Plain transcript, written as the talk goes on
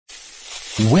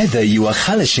Whether you are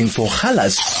halashing for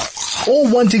halas or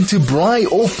wanting to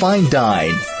braai or fine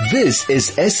dine, this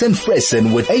is Essen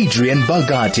Fressen with Adrian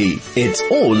Bagati. It's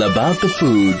all about the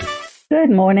food.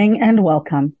 Good morning and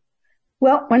welcome.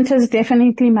 Well, winter's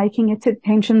definitely making its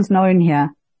intentions known here.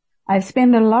 I've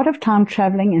spent a lot of time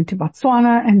traveling into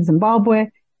Botswana and Zimbabwe,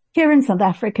 here in South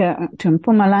Africa to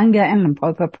Mpumalanga and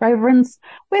Limpopo province,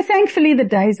 where thankfully the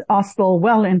days are still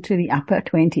well into the upper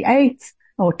 28s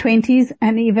or 20s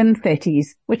and even 30s,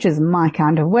 which is my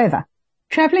kind of weather.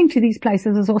 Traveling to these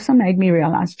places has also made me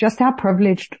realize just how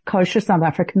privileged kosher South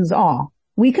Africans are.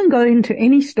 We can go into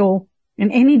any store in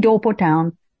any dorp or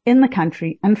town in the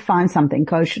country and find something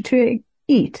kosher to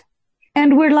eat.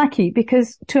 And we're lucky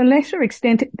because to a lesser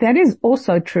extent that is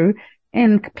also true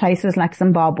in places like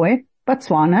Zimbabwe,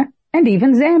 Botswana, and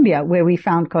even Zambia, where we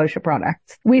found kosher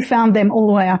products. We found them all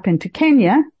the way up into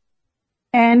Kenya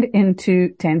and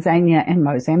into Tanzania and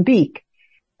Mozambique.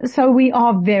 So we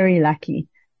are very lucky.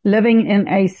 Living in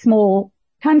a small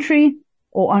country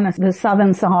or on the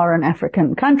southern Saharan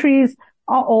African countries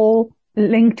are all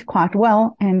linked quite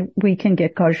well, and we can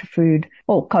get kosher food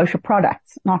or kosher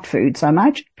products, not food so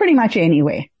much, pretty much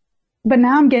anywhere. But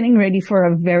now I'm getting ready for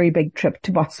a very big trip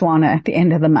to Botswana at the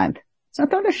end of the month. So I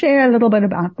thought I'd share a little bit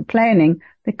about the planning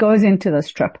that goes into this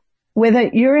trip. Whether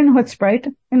you're in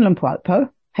Hoedspruit in Limpopo,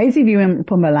 Hazyview in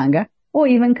Mpumalanga, or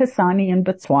even Kasane in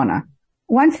Botswana.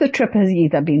 Once the trip has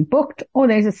either been booked or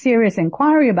there's a serious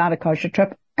inquiry about a kosher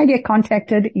trip, I get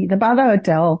contacted either by the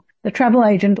hotel, the travel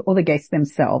agent, or the guests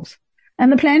themselves.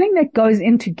 And the planning that goes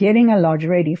into getting a lodge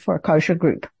ready for a kosher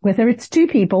group, whether it's 2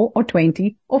 people or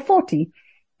 20 or 40,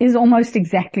 is almost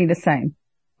exactly the same.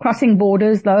 Crossing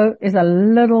borders, though, is a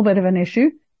little bit of an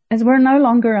issue, as we're no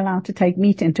longer allowed to take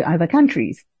meat into other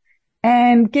countries.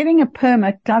 And getting a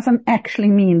permit doesn't actually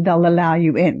mean they'll allow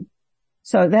you in.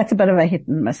 So that's a bit of a hit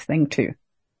and miss thing too.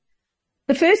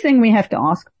 The first thing we have to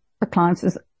ask the clients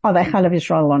is, are they Chalav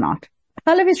Yisrael or not?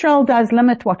 Chalav Yisrael does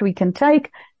limit what we can take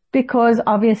because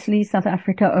obviously South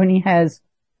Africa only has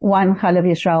one Chalav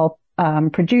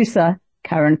Yisrael producer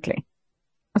currently.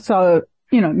 So,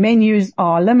 menus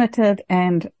are limited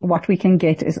and what we can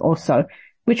get is also,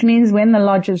 which means when the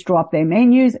lodges drop their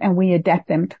menus and we adapt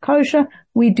them to kosher,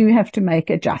 we do have to make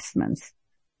adjustments,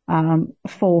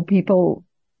 for people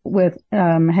with,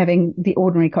 having the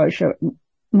ordinary kosher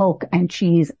milk and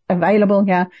cheese available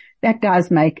here. That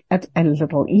does make it a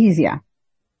little easier.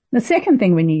 The second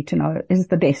thing we need to know is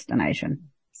the destination.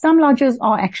 Some lodges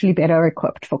are actually better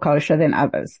equipped for kosher than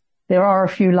others. There are a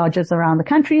few lodges around the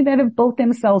country that have built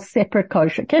themselves separate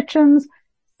kosher kitchens.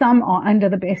 Some are under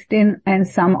the Best Inn and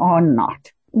some are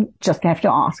not. Just have to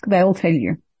ask. They'll tell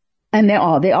you. And there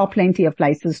are plenty of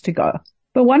places to go.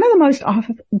 But one of the most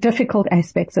difficult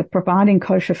aspects of providing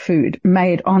kosher food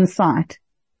made on site,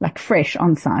 like fresh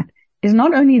on site, is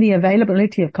not only the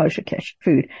availability of kosher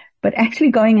food, but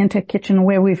actually going into a kitchen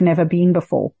where we've never been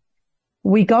before.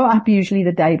 We go up usually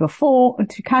the day before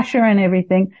to kasher and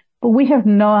everything, but we have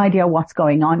no idea what's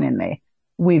going on in there.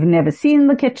 We've never seen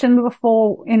the kitchen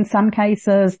before in some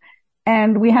cases,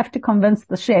 and we have to convince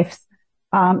the chefs.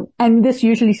 And this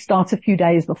usually starts a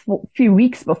few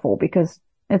weeks before, because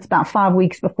it's about 5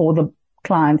 weeks before the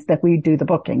clients that we do the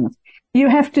bookings. You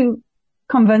have to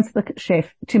convince the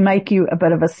chef to make you a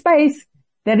bit of a space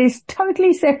that is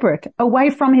totally separate, away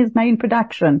from his main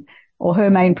production or her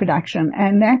main production.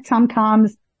 And that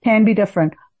sometimes can be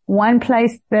different. One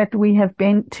place that we have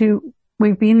been to,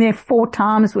 we've been there 4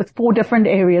 times with 4 different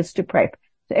areas to prep.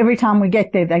 So every time we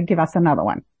get there, they give us another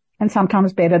one, and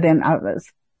sometimes better than others.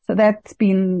 So that's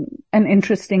been an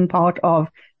interesting part of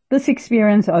this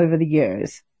experience over the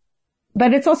years.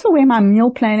 But it's also where my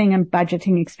meal planning and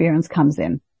budgeting experience comes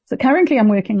in. So currently I'm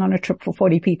working on a trip for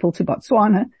 40 people to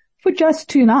Botswana for just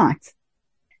 2 nights.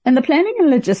 And the planning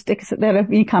and logistics that have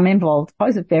become involved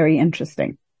is very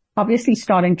interesting. Obviously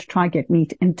starting to try get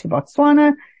meat into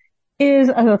Botswana is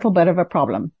a little bit of a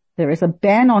problem. There is a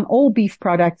ban on all beef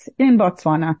products in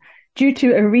Botswana due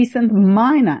to a recent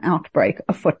minor outbreak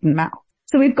of foot and mouth.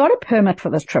 So we've got a permit for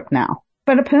this trip now,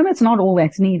 but a permit's not all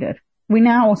that's needed. We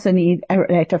now also need a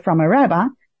letter from a rabbi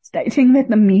stating that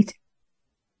the meat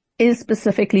is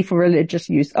specifically for religious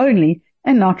use only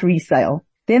and not resale.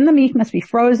 Then the meat must be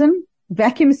frozen,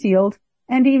 vacuum sealed,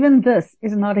 and even this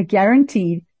is not a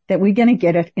guarantee that we're going to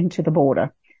get it into the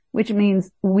border, which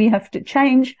means we have to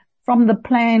change from the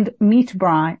planned meat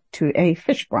braai to a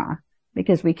fish braai,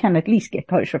 because we can at least get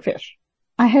kosher fish.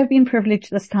 I have been privileged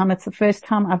this time. It's the first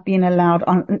time I've been allowed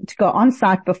to go on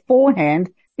site beforehand,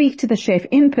 speak to the chef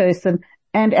in person,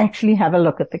 and actually have a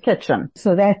look at the kitchen.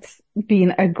 So that's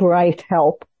been a great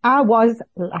help. I was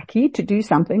lucky to do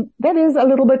something that is a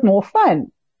little bit more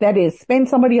fun. That is, spend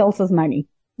somebody else's money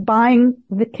buying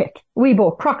the kit. We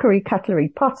bought crockery, cutlery,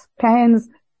 pots, pans,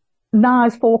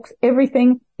 knives, forks,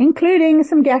 everything, including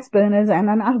some gas burners and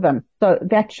an oven. So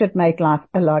that should make life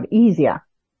a lot easier.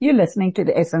 You're listening to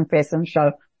the Essen Fressen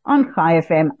Show on Chai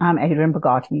FM. I'm Adrian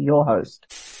Bogati, your host.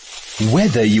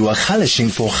 Whether you are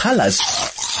chalashing for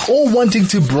chalas or wanting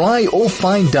to braai or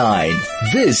fine dine,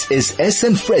 this is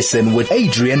Essen Fressen with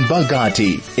Adrian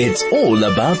Bogati. It's all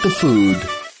about the food.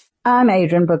 I'm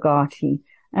Adrian Bogati,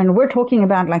 and we're talking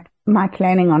about like my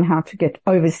planning on how to get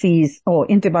overseas or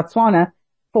into Botswana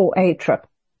for a trip.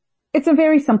 It's a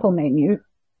very simple menu,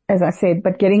 as I said,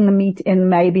 but getting the meat in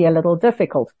may be a little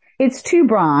difficult. It's 2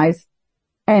 braais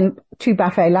and 2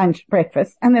 buffet lunch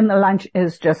breakfasts, and then the lunch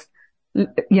is just,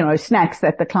 snacks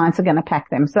that the clients are going to pack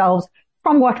themselves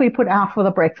from what we put out for the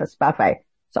breakfast buffet.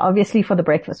 So obviously for the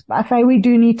breakfast buffet, we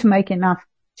do need to make enough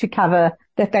to cover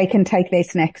that they can take their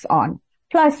snacks on.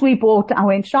 Plus I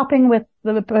went shopping with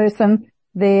the person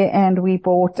there and we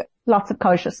bought lots of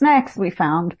kosher snacks. We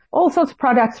found all sorts of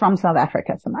products from South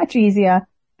Africa. So much easier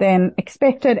than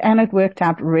expected, and it worked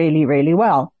out really, really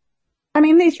well. I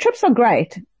mean, these trips are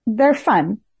great. They're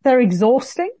fun. They're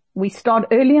exhausting. We start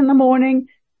early in the morning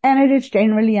and it is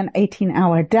generally an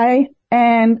 18-hour day.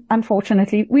 And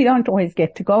unfortunately, we don't always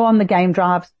get to go on the game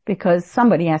drives because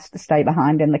somebody has to stay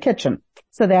behind in the kitchen.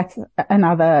 So that's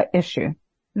another issue.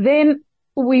 Then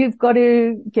we've got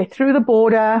to get through the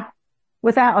border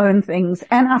with our own things.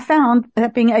 And I found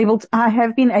that I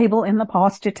have been able in the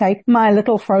past to take my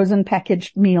little frozen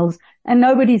packaged meals, and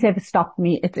nobody's ever stopped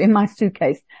me. It's in my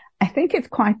suitcase. I think it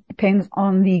quite depends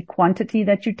on the quantity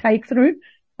that you take through.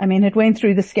 I mean, it went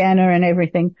through the scanner and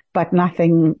everything, but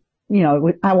nothing,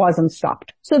 I wasn't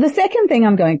stopped. So the second thing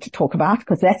I'm going to talk about,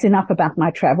 because that's enough about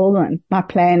my travel and my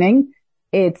planning.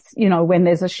 It's, when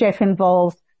there's a chef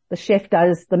involved, the chef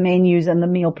does the menus and the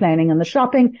meal planning and the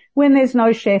shopping. When there's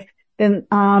no chef, then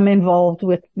I'm involved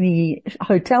with the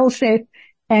hotel chef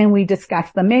and we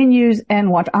discuss the menus and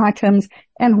what items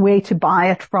and where to buy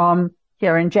it from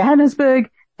here in Johannesburg,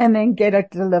 and then get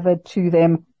it delivered to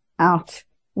them out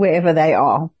wherever they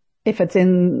are. If it's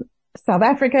in South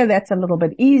Africa, that's a little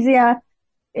bit easier.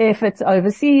 If it's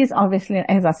overseas, obviously,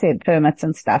 as I said, permits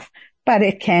and stuff, but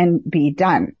it can be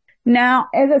done. Now,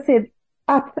 as I said,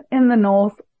 up in the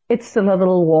north, it's still a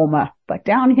little warmer, but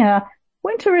down here,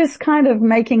 winter is kind of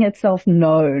making itself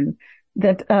known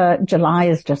that, July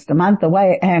is just a month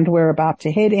away and we're about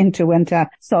to head into winter.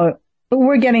 So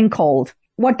we're getting cold.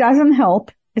 What doesn't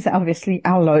help is obviously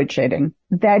our load shedding.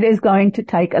 That is going to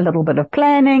take a little bit of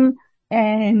planning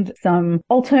and some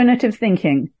alternative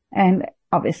thinking and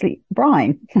obviously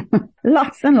braaiing.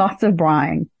 Lots and lots of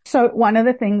braaiing. So one of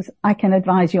the things I can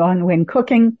advise you on when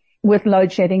cooking with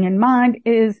load shedding in mind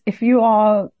is if you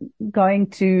are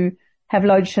going to have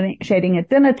load shedding at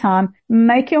dinner time,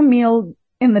 make your meal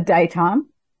in the daytime.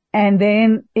 And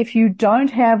then if you don't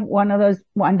have one of those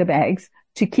Wonder Bags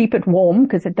to keep it warm,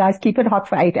 because it does keep it hot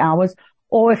for 8 hours,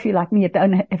 or if you like me, you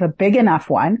don't have a big enough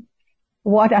one,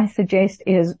 what I suggest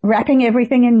is wrapping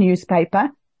everything in newspaper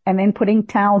and then putting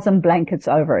towels and blankets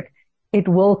over it. It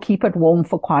will keep it warm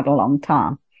for quite a long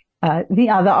time. The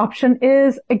other option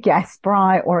is a gas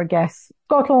braai or a gas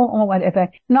skottel or whatever.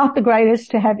 Not the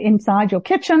greatest to have inside your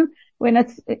kitchen. When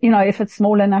it's, if it's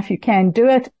small enough, you can do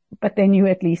it, but then you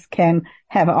at least can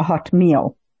have a hot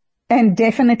meal. And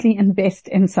definitely invest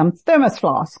in some thermos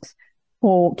flasks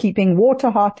for keeping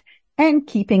water hot and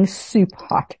keeping soup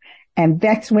hot. And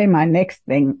that's where my next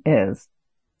thing is.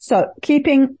 So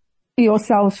keeping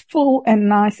yourselves full and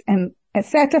nice and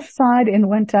satisfied in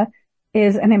winter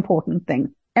is an important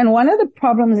thing. And one of the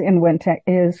problems in winter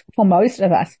is, for most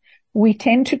of us, we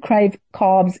tend to crave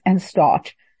carbs and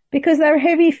starch because they're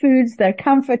heavy foods, they're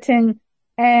comforting,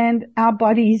 and our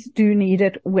bodies do need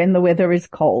it when the weather is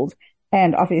cold.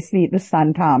 And obviously the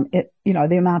sun time,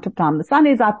 the amount of time the sun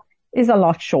is up is a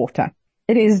lot shorter.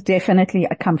 It is definitely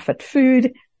a comfort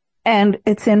food, and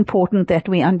it's important that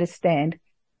we understand.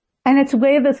 And it's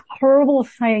where this horrible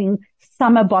saying,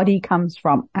 summer body, comes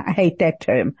from. I hate that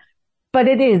term. But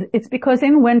it is. It's because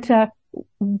in winter,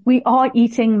 we are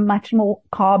eating much more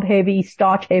carb-heavy,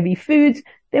 starch-heavy foods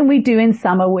than we do in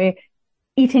summer, where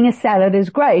eating a salad is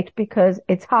great because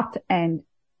it's hot and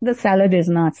the salad is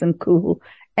nice and cool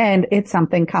and it's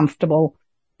something comfortable.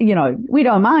 We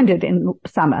don't mind it in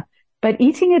summer, but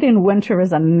eating it in winter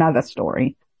is another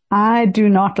story. I do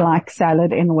not like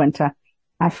salad in winter.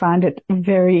 I find it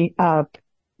very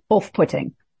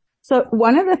off-putting. So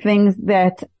one of the things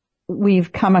that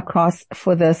we've come across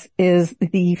for this is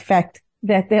the fact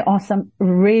that there are some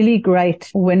really great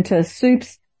winter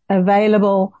soups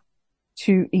available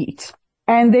to eat.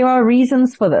 And there are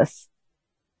reasons for this.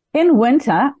 In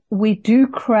winter, we do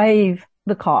crave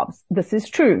the carbs. This is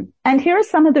true. And here are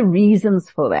some of the reasons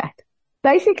for that.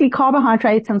 Basically,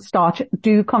 carbohydrates and starch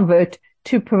do convert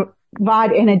to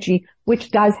provide energy,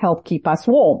 which does help keep us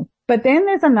warm. But then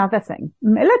there's another thing.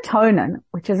 Melatonin,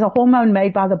 which is a hormone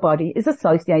made by the body, is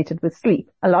associated with sleep.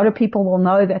 A lot of people will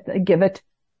know that they give it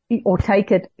or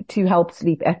take it to help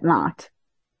sleep at night.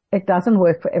 It doesn't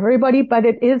work for everybody, but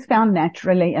it is found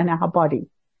naturally in our body.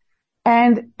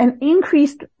 And an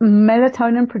increased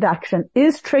melatonin production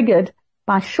is triggered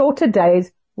by shorter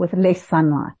days with less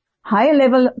sunlight. Higher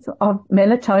levels of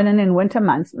melatonin in winter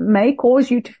months may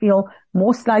cause you to feel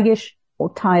more sluggish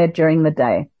or tired during the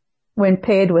day when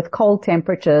paired with cold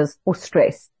temperatures or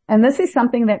stress. And this is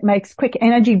something that makes quick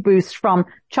energy boosts from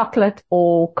chocolate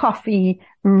or coffee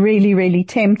really, really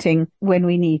tempting when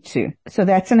we need to. So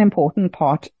that's an important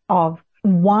part of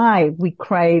why we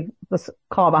crave this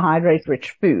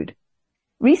carbohydrate-rich food.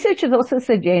 Research has also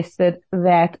suggested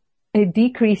that a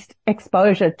decreased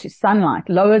exposure to sunlight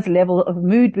lowers level of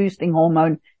mood-boosting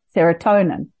hormone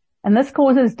serotonin. And this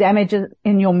causes damages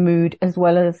in your mood as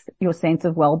well as your sense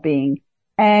of well-being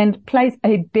and plays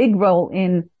a big role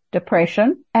in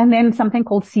depression and then something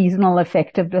called seasonal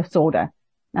affective disorder.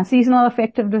 Now, seasonal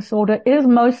affective disorder is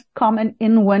most common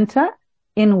in winter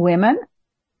in women.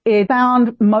 It's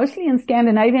found mostly in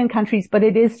Scandinavian countries, but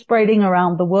it is spreading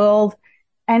around the world.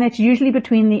 And it's usually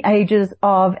between the ages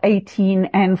of 18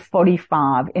 and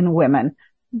 45 in women.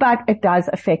 But it does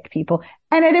affect people.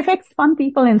 And it affects some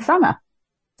people in summer.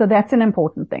 So that's an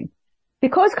important thing.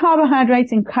 Because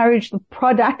carbohydrates encourage the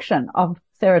production of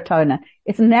serotonin,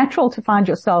 it's natural to find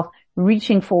yourself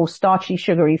reaching for starchy,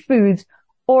 sugary foods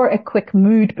or a quick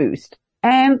mood boost.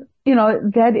 And,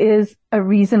 that is a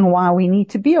reason why we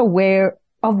need to be aware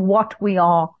of what we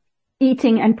are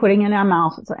eating and putting in our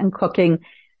mouths and cooking.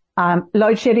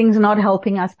 Load shedding is not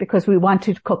helping us because we want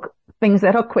to cook things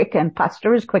that are quick, and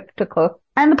pasta is quick to cook.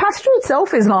 And the pasta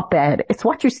itself is not bad. It's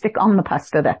what you stick on the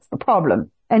pasta that's the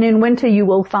problem. And in winter, you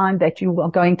will find that you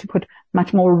are going to put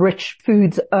much more rich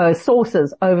foods,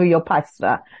 sauces over your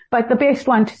pasta. But the best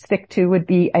one to stick to would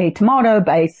be a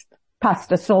tomato-based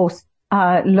pasta sauce,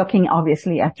 looking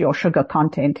obviously at your sugar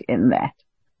content in that.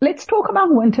 Let's talk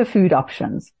about winter food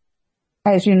options.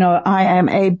 As you know, I am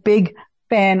a big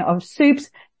fan of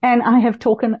soups, and I have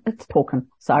spoken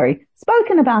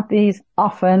about these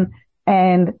often,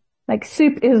 and like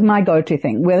soup is my go-to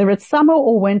thing. Whether it's summer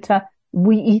or winter,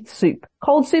 we eat soup.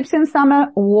 Cold soups in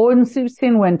summer, warm soups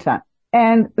in winter.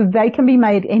 And they can be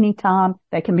made anytime.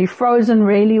 They can be frozen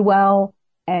really well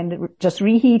and just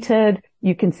reheated.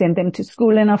 You can send them to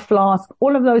school in a flask.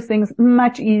 All of those things,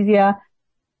 much easier.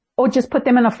 Or just put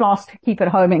them in a flask to keep at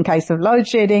home in case of load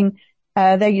shedding.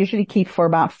 They usually keep for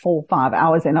about 4 or 5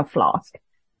 hours in a flask.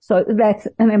 So that's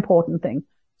an important thing.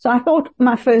 So I thought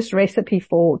my first recipe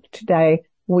for today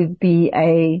would be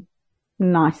a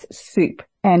nice soup.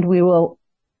 And we will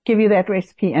give you that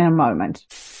recipe in a moment.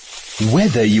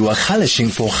 Whether you are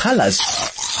halashing for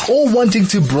halas or wanting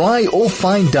to braai or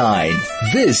fine dine,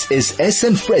 this is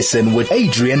Essen Fressen with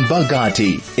Adrian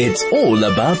Bagati. It's all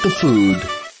about the food.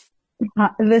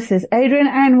 This is Adrian,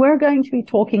 and we're going to be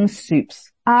talking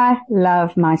soups. I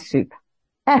love my soup.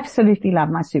 Absolutely love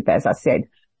my soup, as I said.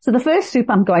 So the first soup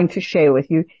I'm going to share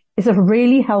with you is a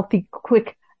really healthy,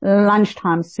 quick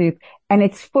lunchtime soup, and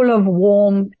it's full of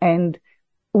warmth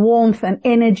and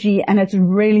energy, and it's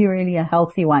really, really a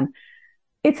healthy one.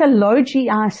 It's a low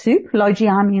GI soup. Low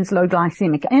GI means low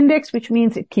glycemic index, which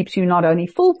means it keeps you not only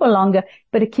full for longer,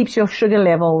 but it keeps your sugar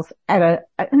levels at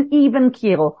an even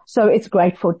keel. So it's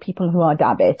great for people who are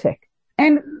diabetic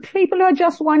and people who are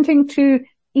just wanting to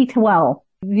eat well.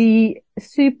 The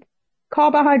soup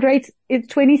carbohydrates, it's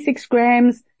 26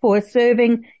 grams for a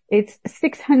serving. It's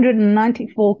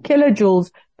 694 kilojoules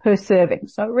per serving.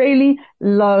 So really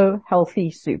low,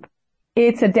 healthy soup.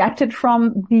 It's adapted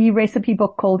from the recipe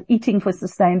book called Eating for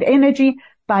Sustained Energy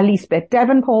by Lisbeth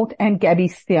Davenport and Gabby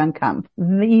Steenkamp.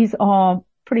 These are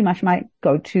pretty much my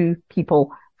go-to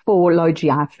people for low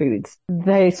GI foods.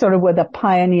 They sort of were the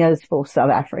pioneers for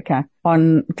South Africa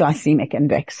on glycemic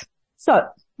index. So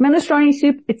minestrone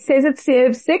soup, it says it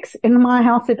serves 6. In my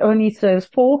house, it only serves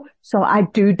 4. So I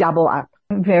do double up.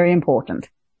 Very important.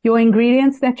 Your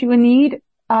ingredients that you will need,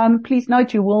 please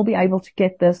note you will be able to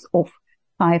get this off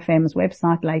IFM's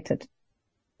website later.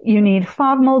 You need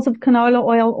 5 mils of canola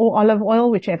oil or olive oil,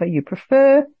 whichever you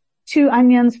prefer, 2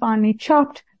 onions finely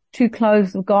chopped, 2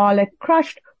 cloves of garlic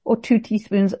crushed, or 2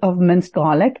 teaspoons of minced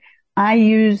garlic. I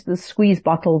use the squeeze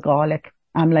bottle garlic.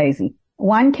 I'm lazy.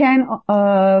 1 can,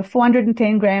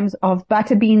 410 grams of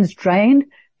butter beans drained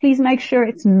please make sure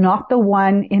it's not the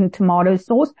one in tomato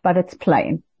sauce, but it's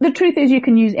plain. The truth is you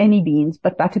can use any beans,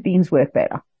 but butter beans work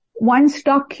better. 1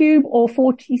 stock cube or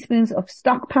 4 teaspoons of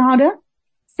stock powder,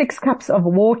 6 cups of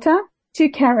water,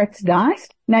 2 carrots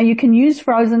diced. Now you can use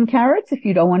frozen carrots if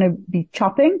you don't want to be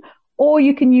chopping, or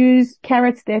you can use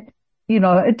carrots that,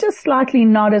 are just slightly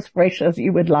not as fresh as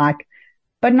you would like,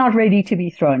 but not ready to be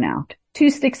thrown out. 2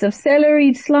 sticks of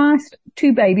celery sliced,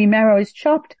 2 baby marrows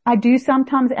chopped. I do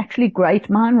sometimes actually grate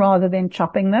mine rather than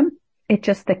chopping them. It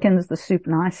just thickens the soup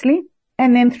nicely.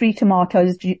 And then 3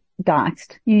 tomatoes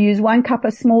diced. You use 1 cup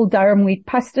of small durum wheat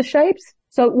pasta shapes.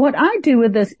 So what I do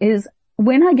with this is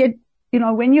when I get,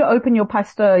 when you open your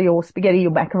pasta, your spaghetti,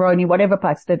 your macaroni, whatever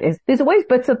pasta it is, there's always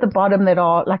bits at the bottom that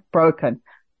are like broken.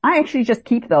 I actually just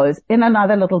keep those in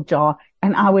another little jar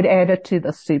and I would add it to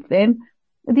the soup then.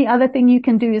 The other thing you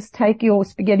can do is take your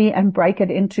spaghetti and break it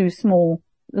into small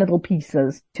little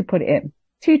pieces to put in.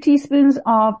 2 teaspoons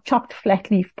of chopped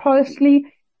flat leaf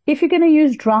parsley. If you're going to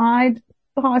use dried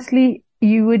parsley,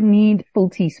 you would need full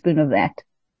teaspoon of that.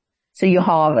 So you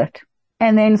halve it.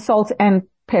 And then salt and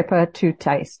pepper to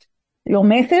taste. Your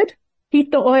method: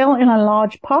 heat the oil in a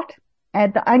large pot,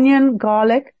 add the onion,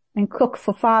 garlic, and cook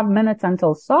for 5 minutes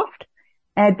until soft.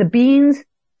 Add the beans,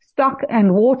 stock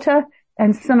and water,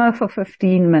 and simmer for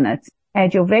 15 minutes.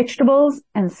 Add your vegetables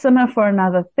and simmer for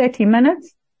another 30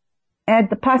 minutes. Add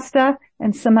the pasta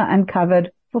and simmer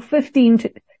uncovered for 10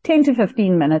 to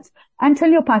 15 minutes until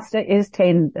your pasta is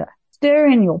tender. Stir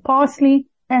in your parsley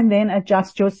and then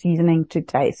adjust your seasoning to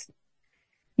taste.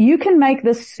 You can make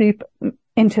this soup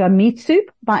into a meat soup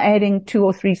by adding 2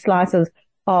 or 3 slices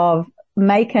of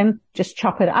bacon. Just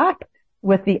chop it up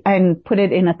and put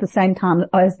it in at the same time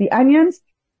as the onions.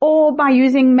 Or by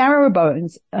using marrow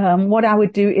bones. What I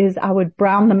would do is I would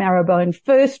brown the marrow bone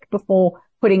first before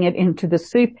putting it into the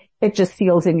soup. It just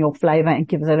seals in your flavor and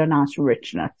gives it a nice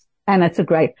richness. And it's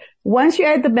once you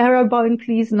add the marrow bone,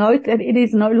 please note that it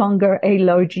is no longer a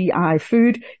low GI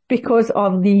food because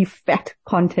of the fat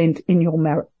content in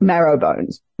your marrow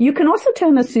bones. You can also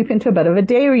turn the soup into a bit of a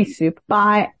dairy soup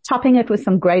by topping it with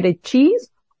some grated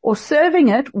cheese or serving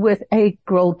it with a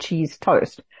grilled cheese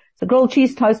toast. The grilled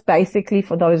cheese toast, basically,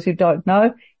 for those who don't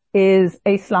know, is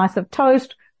a slice of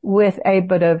toast with a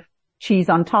bit of cheese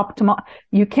on top.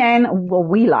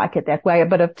 We like it that way, a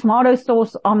bit of tomato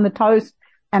sauce on the toast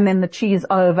and then the cheese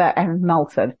over and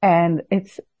melted. And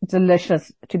it's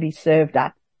delicious to be served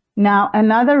up. Now,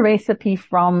 another recipe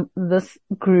from this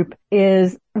group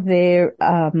is their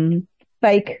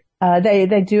fake,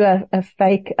 they do a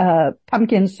fake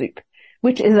pumpkin soup,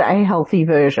 which is a healthy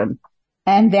version.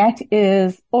 And that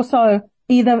is also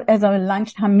either as a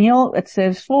lunchtime meal, it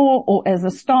serves 4, or as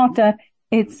a starter,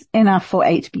 it's enough for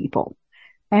 8 people.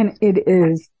 And it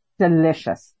is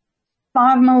delicious.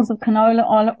 5 mils of canola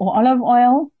oil or olive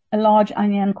oil, a large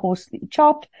onion coarsely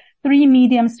chopped, 3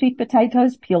 medium sweet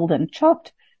potatoes peeled and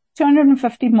chopped,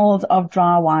 250 mils of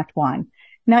dry white wine.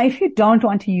 Now, if you don't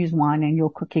want to use wine in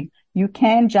your cooking, you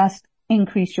can just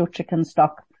increase your chicken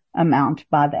stock amount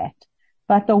by that.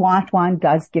 But the white wine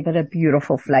does give it a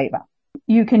beautiful flavor.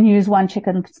 You can use 1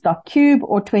 chicken stock cube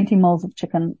or 20 mils of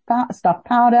chicken stock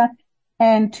powder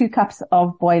and 2 cups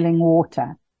of boiling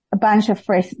water. A bunch of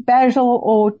fresh basil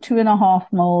or 2.5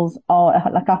 mils or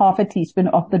like a half a teaspoon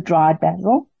of the dried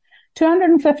basil.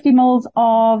 250 mils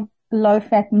of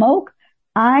low-fat milk.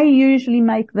 I usually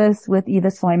make this with either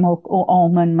soy milk or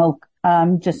almond milk,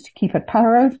 just to keep it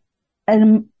purer.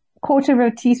 A quarter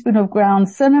of a teaspoon of ground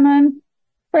cinnamon.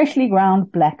 Freshly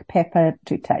ground black pepper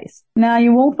to taste. Now,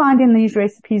 you will find in these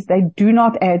recipes they do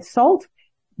not add salt,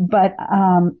 but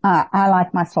I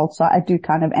like my salt, so I do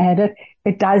kind of add it.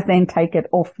 It does then take it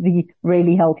off the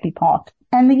really healthy part.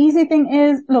 And the easy thing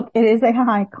is, look, it is a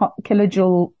high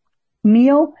kilojoule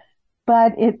meal,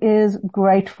 but it is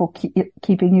great for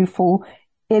keeping you full.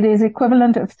 It is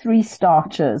equivalent of 3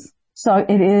 starches. So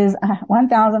it is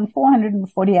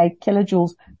 1,448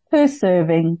 kilojoules per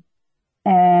serving,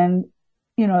 and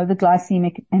the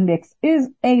glycemic index is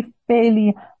a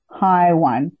fairly high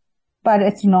one, but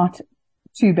it's not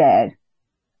too bad.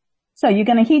 So you're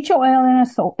going to heat your oil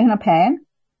in a pan.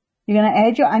 You're going to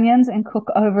add your onions and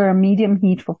cook over a medium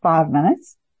heat for 5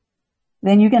 minutes.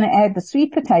 Then you're going to add the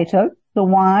sweet potato, the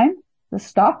wine, the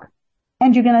stock,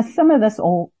 and you're going to simmer this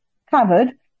all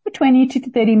covered for 20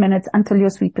 to 30 minutes until your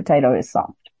sweet potato is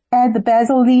soft. Add the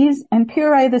basil leaves and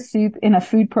puree the soup in a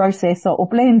food processor or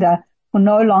blender for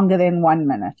no longer than 1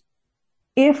 minute.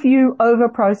 If you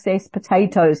over-process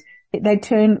potatoes, they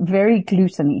turn very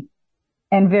gluteny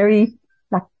and very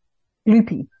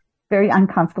gloopy, very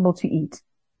uncomfortable to eat.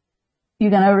 You're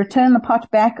going to return the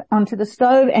pot back onto the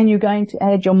stove and you're going to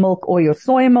add your milk or your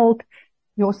soy milk.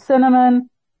 your cinnamon,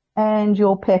 and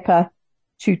your pepper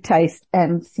to taste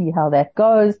and see how that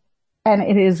goes. And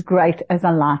it is great as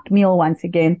a light meal, once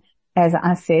again, as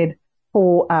I said,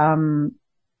 for,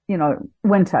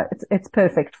 winter. It's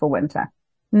perfect for winter.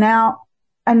 Now,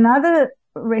 another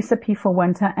recipe for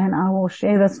winter, and I will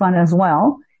share this one as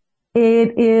well.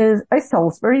 It is a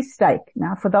Salisbury steak.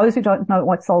 Now, for those who don't know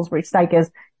what Salisbury steak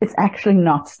is, it's actually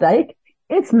not steak.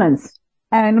 It's mince.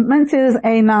 And mince is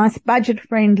a nice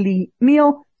budget-friendly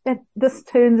meal that this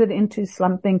turns it into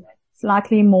something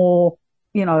slightly more,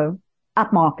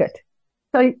 upmarket.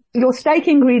 So your steak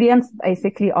ingredients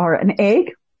basically are an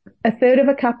egg, a third of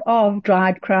a cup of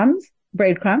dried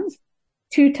breadcrumbs,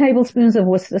 2 tablespoons of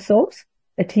Worcester sauce,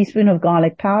 a teaspoon of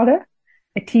garlic powder,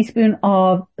 a teaspoon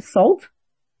of salt,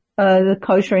 the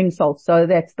koshering salt. So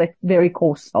that's the very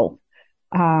coarse salt.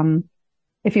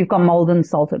 If you've got Maldon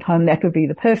salt at home, that would be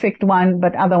the perfect one,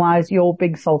 but otherwise your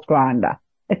big salt grinder.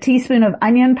 A teaspoon of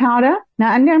onion powder.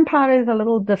 Now, onion powder is a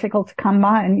little difficult to come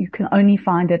by, and you can only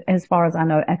find it, as far as I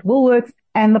know, at Woolworths.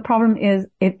 And the problem is,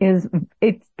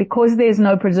 it's because there's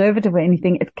no preservative or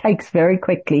anything, it cakes very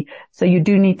quickly. So you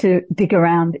do need to dig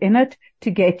around in it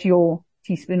to get your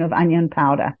teaspoon of onion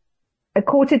powder. A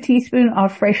quarter teaspoon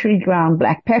of freshly ground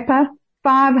black pepper,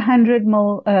 500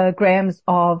 grams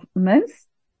of mince,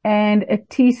 and a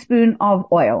teaspoon of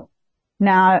oil.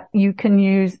 Now, you can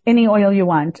use any oil you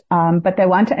want, but they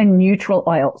want a neutral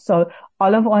oil. So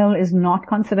olive oil is not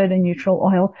considered a neutral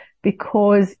oil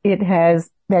because it has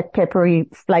that peppery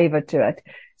flavor to it.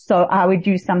 So I would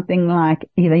use something like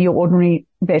either your ordinary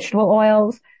vegetable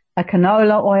oils, a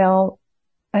canola oil,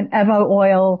 an avo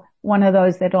oil, one of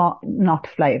those that are not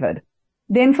flavored.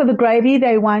 Then for the gravy,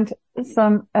 they want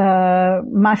some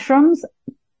mushrooms.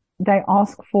 They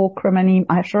ask for cremini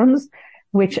mushrooms,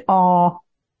 which are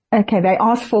actually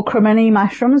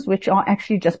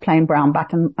just plain brown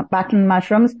button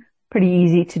mushrooms. Pretty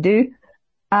easy to do.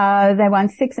 They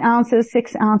want 6 ounces.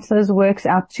 6 ounces works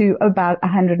out to about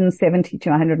 170 to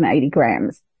 180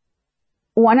 grams.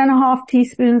 1.5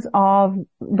 teaspoons of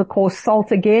the coarse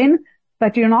salt again,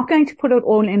 but you're not going to put it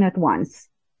all in at once.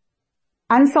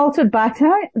 Unsalted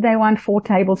butter, they want 4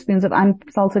 tablespoons of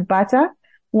unsalted butter,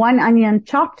 1 onion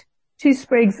chopped, 2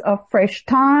 sprigs of fresh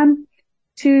thyme,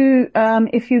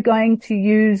 if you're going to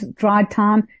use dried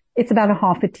thyme, it's about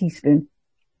 1/2 teaspoon.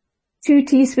 2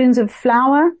 teaspoons of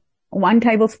flour, 1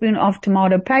 tablespoon of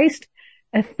tomato paste,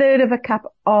 1/3 of a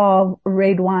cup of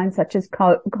red wine such as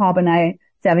Cabernet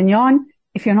Sauvignon.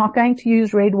 If you're not going to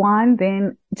use red wine,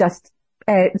 then just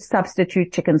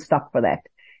substitute chicken stock for that.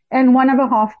 And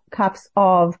 1.5 cups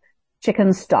of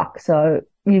chicken stock. So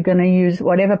you're going to use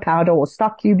whatever powder or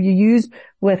stock cube you use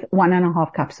with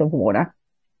 1.5 cups of water.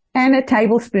 And a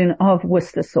tablespoon of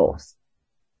Worcester sauce.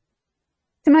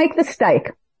 To make the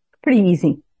steak, pretty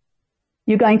easy.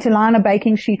 You're going to line a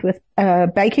baking sheet with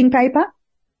baking paper.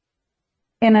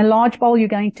 In a large bowl, you're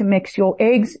going to mix your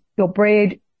eggs, your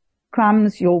bread,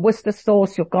 crumbs, your Worcester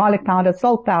sauce, your garlic powder,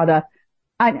 salt,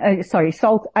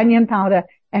 onion powder,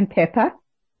 and pepper,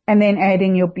 and then add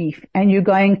in your beef. And you're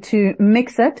going to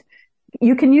mix it.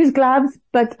 You can use gloves,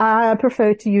 but I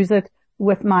prefer to use it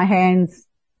with my hands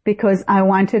because I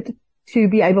want it to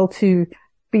be able to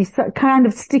be kind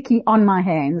of sticky on my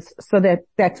hands, so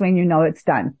that's when you know it's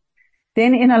done.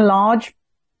 Then in a large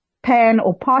pan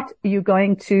or pot, you're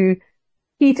going to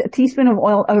heat a teaspoon of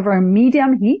oil over a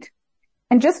medium heat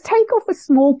and just take off a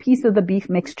small piece of the beef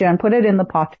mixture and put it in the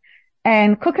pot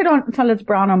and cook it until it's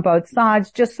brown on both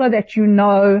sides, just so that you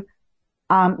know,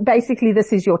 basically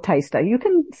this is your taster. You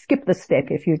can skip this step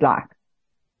if you'd like.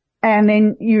 And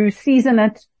then you season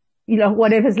it,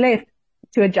 whatever's left,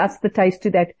 to adjust the taste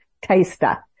to that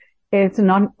taster. It's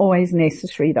not always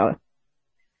necessary though.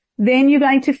 Then you're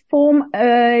going to form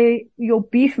your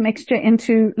beef mixture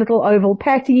into little oval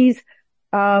patties.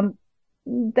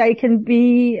 They can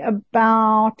be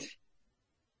about,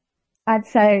 I'd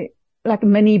say, like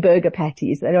mini burger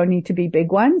patties. They don't need to be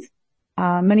big ones.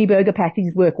 Mini burger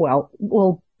patties work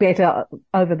better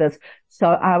over this. So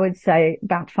I would say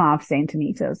about 5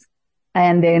 centimeters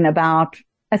and then about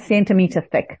 1 centimeter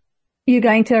thick. You're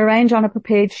going to arrange on a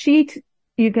prepared sheet.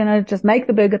 You're going to just make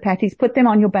the burger patties, put them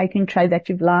on your baking tray that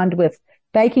you've lined with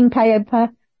baking paper,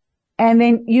 and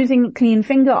then using a clean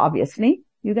finger, obviously,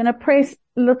 you're going to press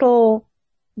little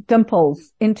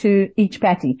dimples into each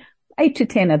patty, 8 to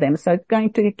 10 of them. So it's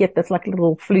going to get this like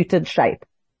little fluted shape.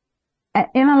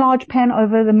 In a large pan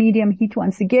over the medium heat,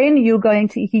 once again, you're going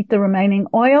to heat the remaining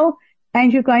oil,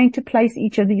 and you're going to place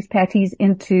each of these patties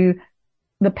into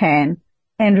the pan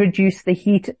and reduce the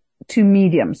heat to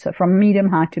medium. So from medium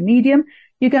high to medium,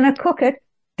 you're going to cook it.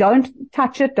 Don't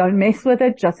touch it. Don't mess with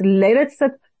it. Just let it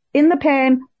sit in the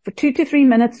pan for 2 to 3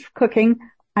 minutes cooking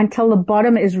until the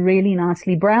bottom is really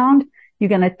nicely browned. You're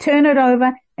going to turn it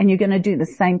over and you're going to do the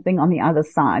same thing on the other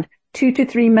side. 2 to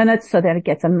 3 minutes so that it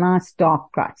gets a nice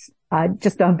dark crust.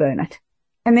 Just don't burn it.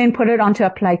 And then put it onto a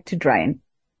plate to drain.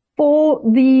 For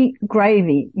the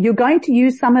gravy, you're going to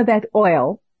use some of that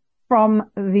oil from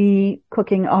the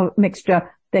cooking of mixture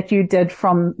that you did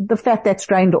from the fat that's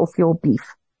drained off your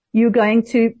beef. You're going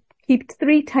to keep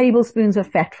 3 tablespoons of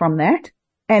fat from that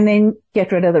and then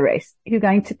get rid of the rest. You're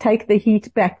going to take the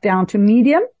heat back down to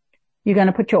medium. You're going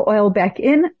to put your oil back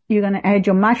in. You're going to add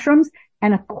your mushrooms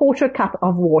and a 1/4 cup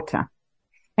of water.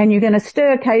 And you're going to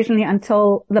stir occasionally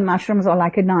until the mushrooms are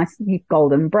like a nice deep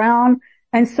golden brown.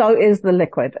 And so is the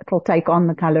liquid. It'll take on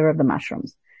the color of the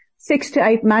mushrooms. 6 to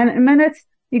 8 minutes.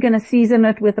 You're going to season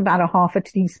it with about a 1/2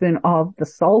 teaspoon of the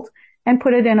salt and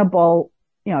put it in a bowl.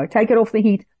 Take it off the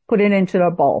heat, put it into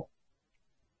a bowl.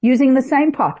 Using the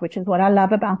same pot, which is what I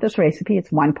love about this recipe.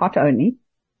 It's one pot only.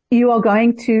 You are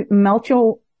going to melt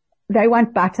they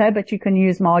want butter, but you can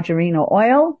use margarine or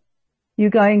oil. You're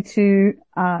going to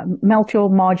melt your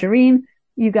margarine.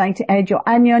 You're going to add your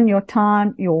onion, your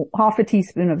thyme, your 1/2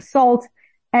 teaspoon of salt,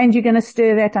 and you're going to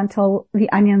stir that until the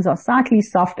onions are slightly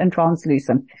soft and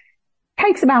translucent.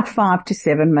 Takes about 5 to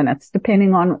 7 minutes,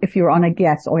 depending on if you're on a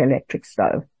gas or electric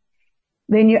stove.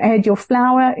 Then you add your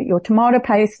flour, your tomato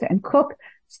paste, and cook.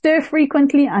 Stir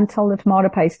frequently until the tomato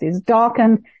paste is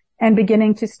darkened and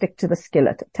beginning to stick to the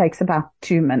skillet. It takes about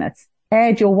 2 minutes.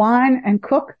 Add your wine and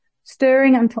cook,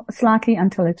 stirring slightly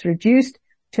until it's reduced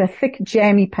to a thick,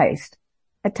 jammy paste.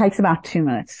 It takes about 2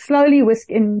 minutes. Slowly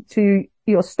whisk into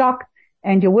your stock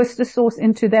and your Worcester sauce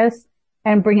into this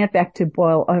and bring it back to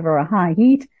boil over a high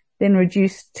heat. Then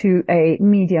reduce to a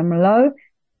medium-low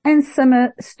and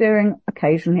simmer, stirring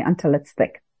occasionally until it's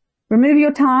thick. Remove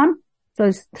your thyme,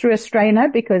 so through a strainer,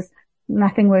 because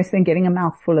nothing worse than getting a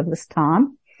mouthful of this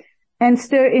thyme, and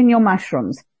stir in your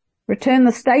mushrooms. Return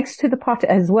the steaks to the pot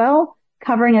as well,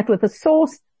 covering it with the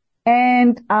sauce,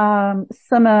 and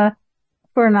simmer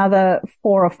for another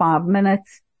 4 or 5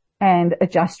 minutes and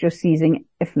adjust your seasoning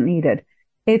if needed.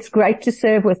 It's great to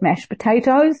serve with mashed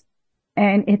potatoes,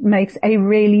 and it makes a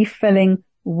really filling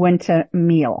winter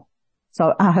meal.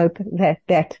 So I hope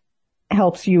that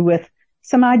helps you with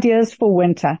some ideas for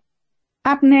winter.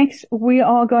 Up next, we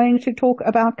are going to talk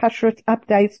about kashrut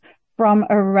updates from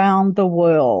around the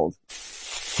world.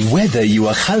 Whether you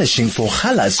are halashing for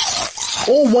halas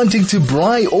or wanting to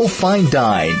braai or fine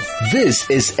dine, this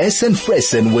is Essen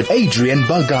Fressen with Adrian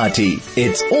Bagati.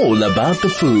 It's all about the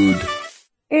food.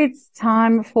 It's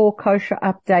time for kosher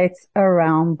updates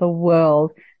around the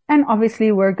world. And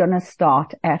obviously we're going to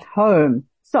start at home.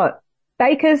 So,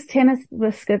 Baker's Tennis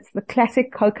Biscuits, the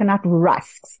classic coconut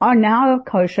rusks, are now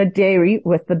kosher dairy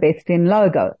with the Beth Din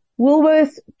logo.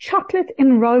 Woolworths chocolate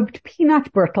enrobed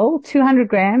peanut brittle, 200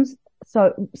 grams.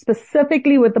 So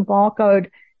specifically with the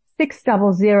barcode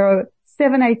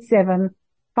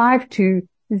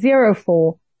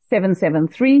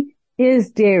 600-787-5204-773 is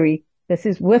dairy. This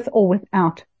is with or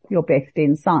without your Beth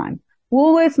Din sign.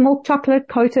 Woolworths milk chocolate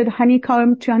coated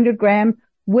honeycomb 200 gram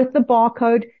with the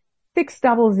barcode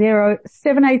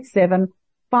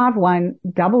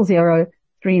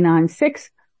 600-787-5100-396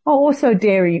 are also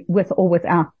dairy with or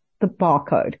without the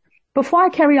barcode. Before I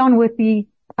carry on with the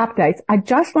updates, I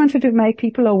just wanted to make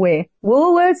people aware.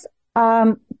 Woolworths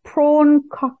prawn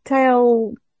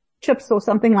cocktail chips or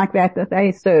something like that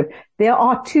they serve. There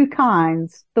are 2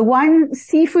 kinds. The one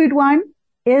seafood one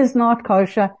is not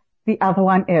kosher. The other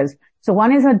one is. So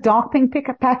one is a dark pink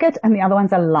packet and the other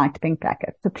one's a light pink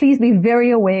packet. So please be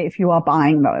very aware if you are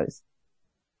buying those.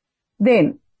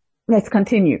 Then let's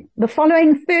continue. The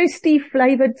following thirsty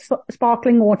flavored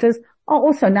sparkling waters are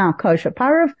also now kosher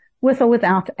parav with or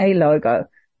without a logo.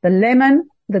 The lemon,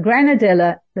 the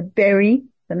granadilla, the berry,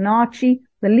 the nachi,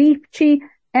 the lychee,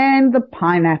 and the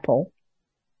pineapple.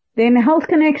 Then Health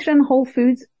Connection, Whole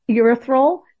Foods,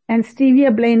 Erythritol, and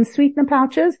Stevia blend sweetener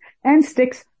pouches and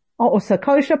sticks are also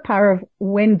kosher parav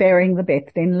when bearing the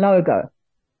Beth Din logo.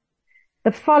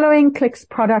 The following Clicks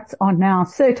products are now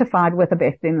certified with a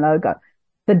Beth Din logo.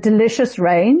 The delicious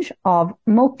range of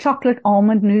milk chocolate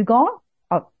almond nougat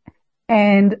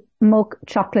and milk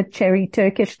chocolate cherry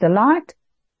Turkish delight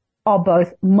are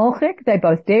both milchik, they're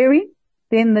both dairy.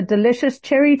 Then the delicious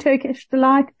cherry Turkish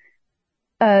delight,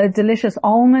 delicious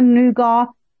almond nougat,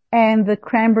 and the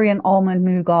cranberry and almond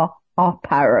nougat are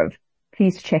parav.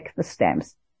 Please check the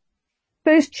stamps.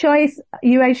 First choice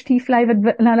UHT flavored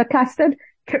vanilla custard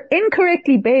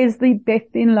incorrectly bears the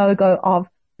Beth Din logo of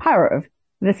parav.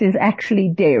 This is actually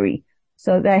dairy.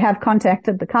 So they have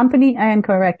contacted the company and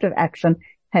corrective action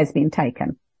has been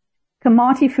taken.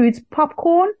 Kamati Foods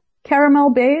popcorn Caramel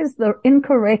bears the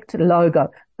incorrect logo.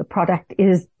 The product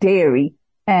is dairy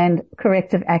and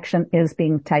corrective action is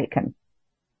being taken.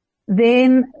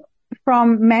 Then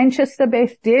from Manchester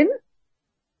Beth Din,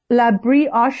 La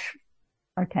Brioche,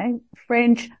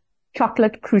 French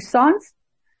chocolate croissants.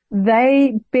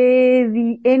 They bear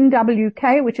the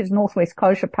NWK, which is Northwest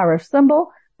Kosher Paref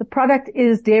symbol. The product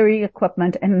is dairy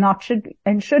equipment and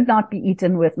should not be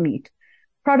eaten with meat.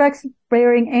 Products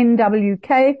bearing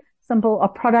NWK symbol are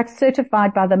products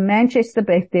certified by the Manchester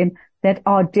Beth Din that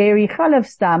are dairy chalav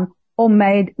stam or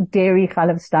made dairy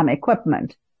chalav stam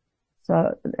equipment.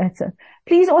 So that's it.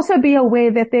 Please also be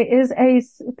aware that there is a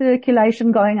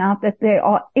circulation going out that there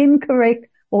are incorrect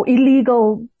or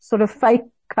illegal sort of fake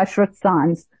kashrut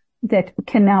signs that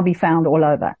can now be found all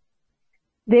over.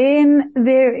 Then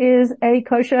there is a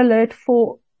kosher alert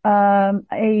for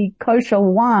a kosher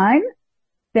wine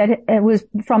that was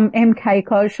from MK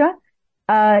Kosher.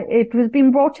 It was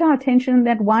being brought to our attention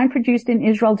that wine produced in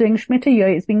Israel during Shemitah year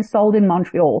is being sold in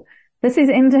Montreal. This is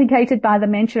indicated by the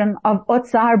mention of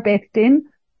Otzar Beth Din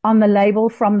on the label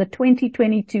from the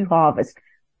 2022 harvest.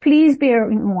 Please bear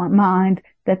in mind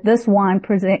that this wine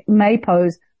may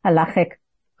pose halachic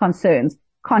concerns.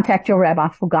 Contact your rabbi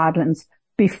for guidelines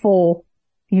before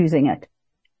using it.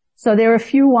 So there are a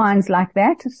few wines like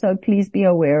that, so please be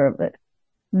aware of it.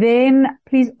 Then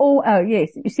please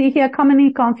you see here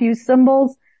commonly confused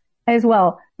symbols as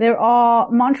well. There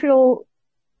are Montreal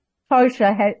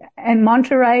Kosher and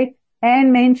Monterey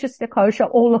and Manchester Kosher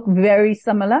all look very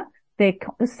similar. They're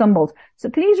symbols. So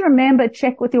please remember,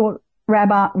 check with your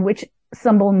rabbi which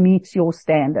symbol meets your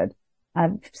standard.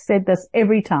 I've said this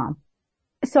every time.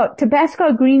 So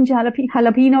Tabasco green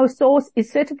jalapeno sauce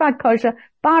is certified kosher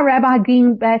by Rabbi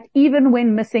Greenblatt even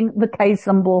when missing the K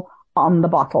symbol on the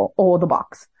bottle or the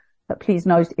box. But please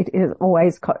note it is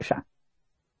always kosher.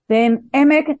 Then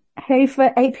Emek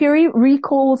Hafer Apiary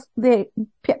recalls the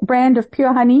brand of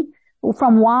pure honey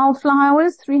from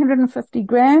Wildflowers, 350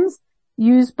 grams,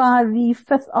 used by the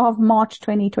 5th of March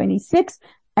 2026,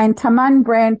 and Taman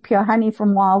brand pure honey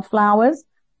from Wildflowers,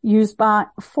 used by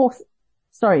 5th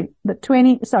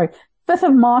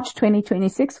of March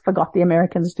 2026. Forgot the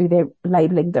Americans do their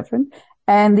labeling different.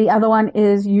 And the other one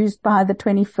is used by the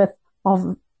 25th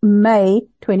of May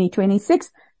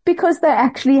 2026 because they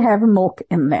actually have milk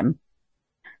in them.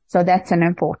 So that's an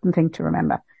important thing to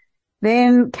remember.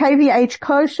 Then KVH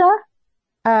Kosher,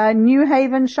 New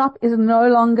Haven shop is no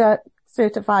longer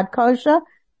certified kosher.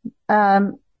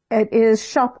 It is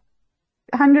shop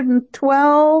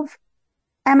 112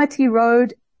 Amity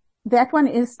Road. That one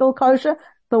is still kosher.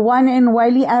 The one in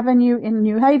Whaley Avenue in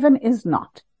New Haven is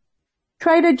not.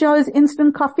 Trader Joe's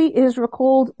instant coffee is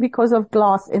recalled because of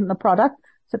glass in the product.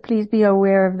 So please be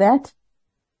aware of that.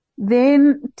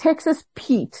 Then Texas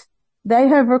Pete. They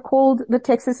have recalled the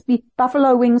Texas Pete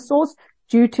buffalo wing sauce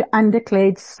due to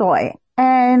undeclared soy.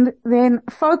 And then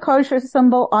faux kosher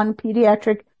symbol on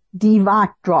pediatric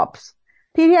Devite drops.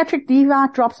 Pediatric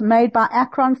Devite drops made by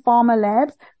Akron Pharma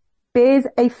Labs bears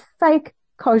a fake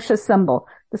kosher symbol.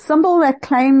 The symbol that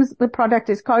claims the product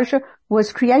is kosher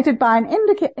was created by an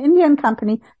Indian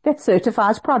company that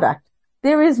certifies product.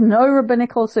 There is no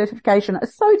rabbinical certification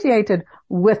associated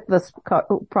with this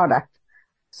product.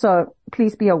 So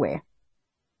please be aware.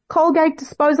 Colgate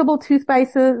disposable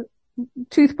toothbrushes.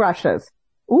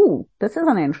 Ooh, this is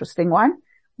an interesting one.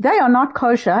 They are not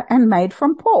kosher and made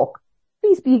from pork.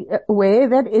 Please be aware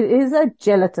that it is a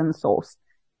gelatin source.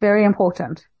 Very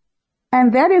important.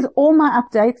 And that is all my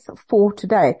updates for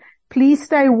today. Please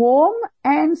stay warm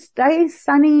and stay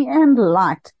sunny and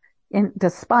light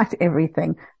despite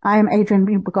everything. I am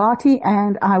Adrienne Bugatti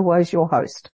and I was your host.